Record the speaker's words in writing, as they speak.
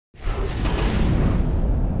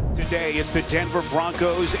today. It's the Denver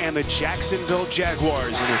Broncos and the Jacksonville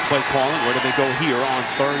Jaguars. Their play calling. Where do they go here on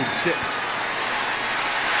 3rd and 6?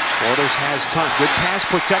 Bortles has time. Good pass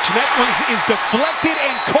protection. That one is deflected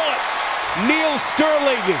and caught. Neil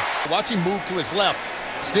Sterling. Watch him move to his left.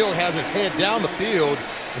 Still has his head down the field,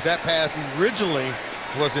 as that pass originally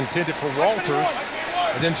was intended for Walters,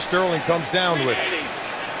 and then Sterling comes down with it.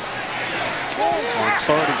 On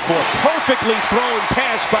 3rd and 4, perfectly thrown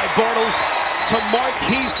pass by Bortles to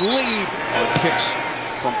Marquise Lee. On kicks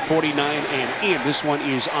from 49 and in. This one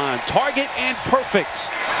is on target and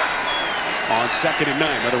perfect. On 2nd and 9,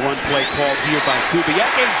 another run play called here by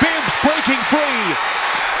Kubiak, and Bibbs breaking free.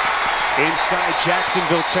 Inside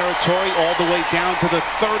Jacksonville territory, all the way down to the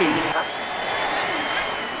 30.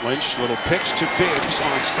 Lynch, little pitch to Bibbs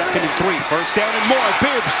on 2nd and 3. First down and more.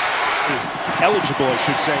 Bibbs is eligible, I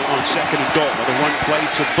should say, on 2nd and goal. Another run play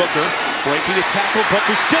to Booker. Breaking a tackle.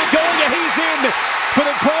 Booker still going, and he's in for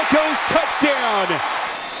the Broncos touchdown.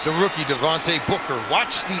 The rookie, Devontae Booker,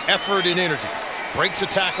 watch the effort and energy. Breaks a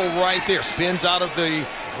tackle right there. Spins out of the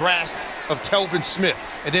grasp of Telvin Smith.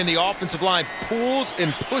 And then the offensive line pulls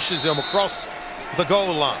and pushes him across the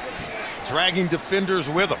goal line, dragging defenders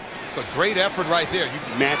with him. But great effort right there.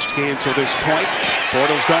 Matched game till this point.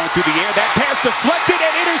 Bortles going through the air. That pass deflected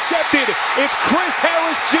and intercepted. It's Chris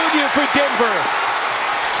Harris Jr. for Denver.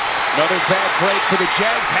 Another bad break for the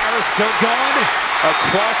Jags. Harris still going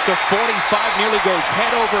across the 45. Nearly goes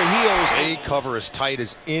head over heels. They cover as tight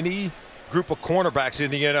as any group of cornerbacks in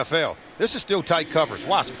the NFL. This is still tight coverage.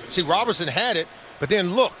 Watch. See, Robertson had it, but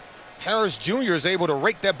then look. Harris Jr. is able to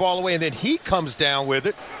rake that ball away, and then he comes down with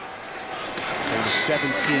it. Over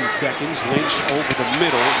 17 seconds. Lynch over the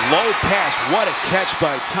middle. Low pass. What a catch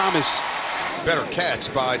by Thomas. Better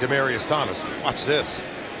catch by Demaryius Thomas. Watch this.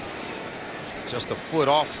 Just a foot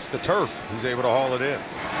off the turf. He's able to haul it in.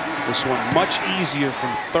 This one much easier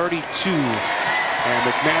from 32. And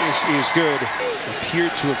McManus is good.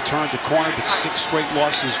 Appeared to have turned a corner, but 6 straight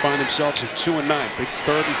losses, find themselves at 2-9. Big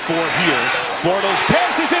 3rd and 4 here. Bortles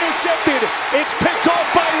pass is intercepted. It's picked off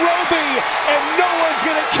by Roby, and no one's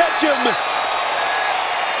going to catch him.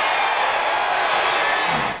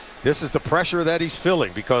 This is the pressure that he's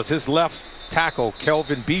feeling, because his left tackle,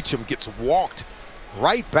 Kelvin Beachum, gets walked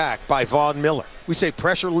right back by Von Miller. We say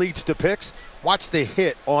pressure leads to picks. Watch the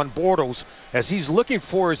hit on Bortles as he's looking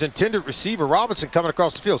for his intended receiver, Robinson, coming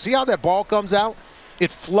across the field. See how that ball comes out?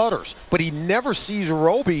 It flutters, but he never sees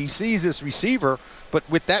Roby. He sees this receiver, but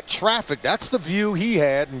with that traffic, that's the view he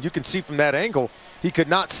had, and you can see from that angle, he could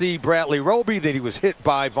not see Bradley Roby. Then he was hit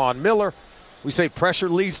by Von Miller. We say pressure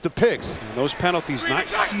leads to picks. And those penalties, not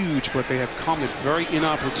huge, but they have come at very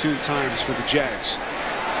inopportune times for the Jags.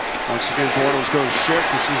 Once again, Bortles goes short.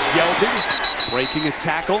 This is Yeldon breaking a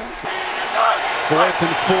tackle. 4th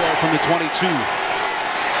and 4 from the 22.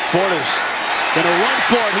 Bortles gonna run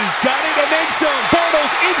for it. He's got it, and then some.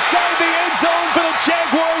 Bortles inside the end zone for the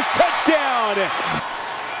Jaguars touchdown.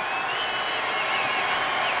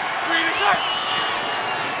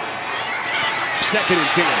 Second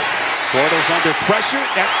and 10. Bortles under pressure.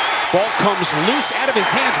 That ball comes loose out of his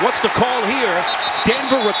hands. What's the call here?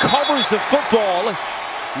 Denver recovers the football.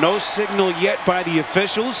 No signal yet by the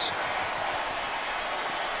officials.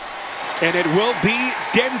 And it will be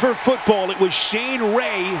Denver football. It was Shane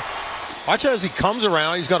Ray. Watch as he comes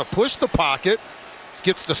around. He's going to push the pocket.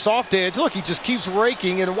 Gets the soft edge. Look, he just keeps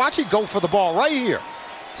raking. And watch it go for the ball right here.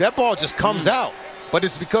 So that ball just comes out. But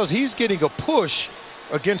it's because he's getting a push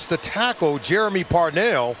against the tackle, Jeremy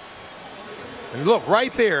Parnell. And look,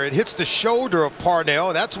 right there, it hits the shoulder of Parnell.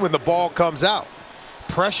 And that's when the ball comes out.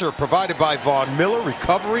 Pressure provided by Von Miller.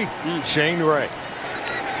 Recovery, Shane Ray.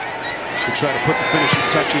 To try to put the finishing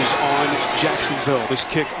touches on Jacksonville. This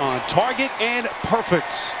kick on target and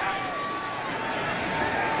perfect.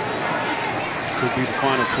 Could be the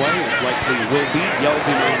final play. It likely will be.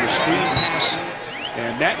 Yeldon on the screen pass.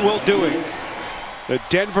 And that will do it. The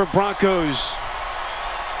Denver Broncos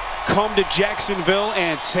come to Jacksonville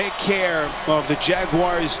and take care of the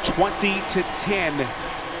Jaguars 20-10.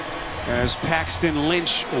 As Paxton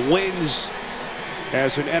Lynch wins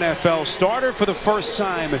as an NFL starter for the first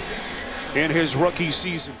time in his rookie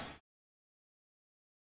season.